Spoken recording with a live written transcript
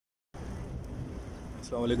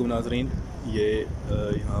अस्सलाम वालेकुम नाज़रीन। ये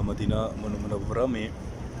यहाँ मदीना मुनव्वरा में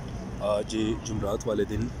आज जुमरात वाले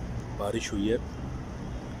दिन बारिश हुई है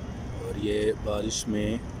और ये बारिश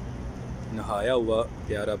में नहाया हुआ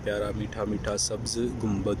प्यारा प्यारा मीठा मीठा सब्ज़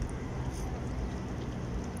गुंबद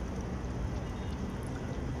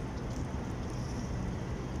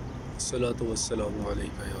अस्सलातु वस्सलामु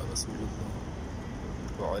अलैका या रसूलल्लाह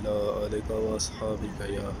व अला आलिका व अस्हाबिका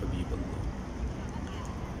या हबीबल्लाह।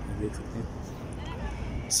 देख सकते हैं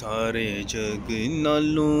सारे जग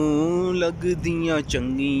नालों लगदियां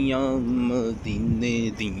चंगियां मदीने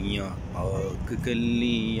दियां पाक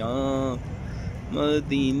गलियां,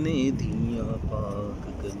 मदीने दियां पाक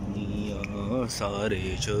गलियां। सारे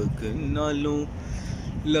जग नालों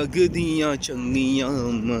लगदियां चंगियां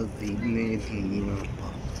मदीने दियां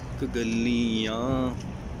पाक गलियां,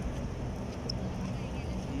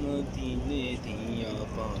 मदीने दियां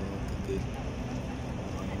पाक गलियां।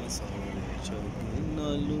 सारे जग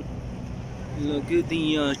नालों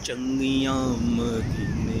लगदियां चंगियां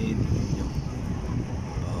मदीने दियां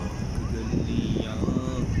पाक गलियां,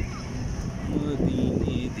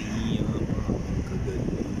 मदीने दियां पाक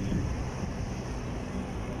गलियां।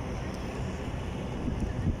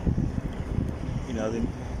 नाज़रीन,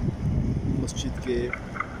 मस्जिद के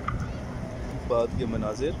बाद के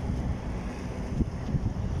मनाज़िर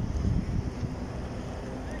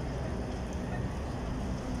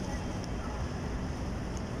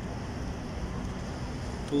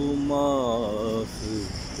तो माफ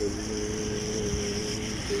कर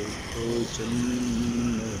देखो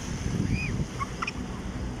जन्नत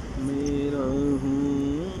मेरा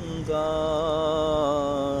हूँगा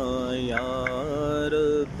या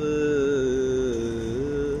रब,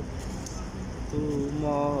 तो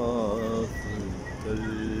माफ कर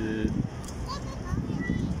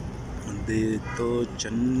दे तो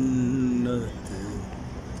जन्नत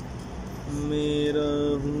मेरा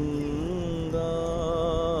हूँगा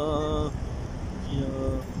या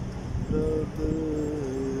रब,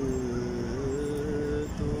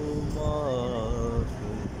 तो माफ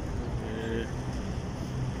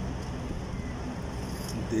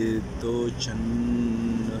दे तो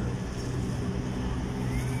जन्नत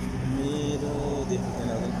मेरा। देखते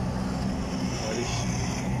हैं बारिश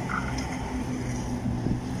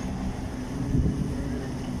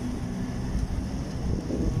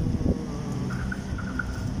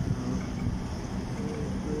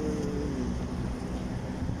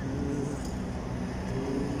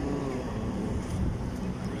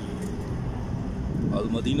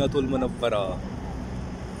मदीना तुल मुनव्वरा।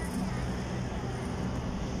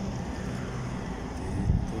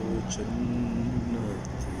 तो जन्नत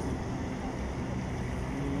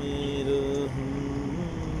मेरा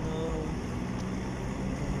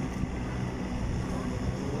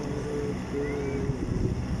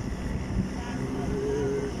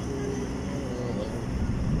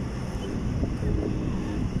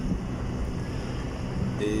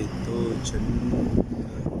दे तो जन्नत।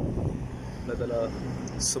 अल्लाह ताला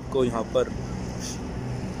सबको यहाँ पर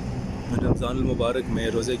रमज़ान मुबारक में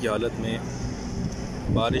रोज़े की हालत में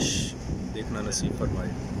बारिश देखना नसीब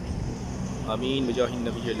फरमाए। आमीन बिजाहिन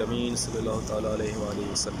नबी अमीन सल्लल्लाहु तआला अलैहि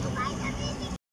वसल्लम।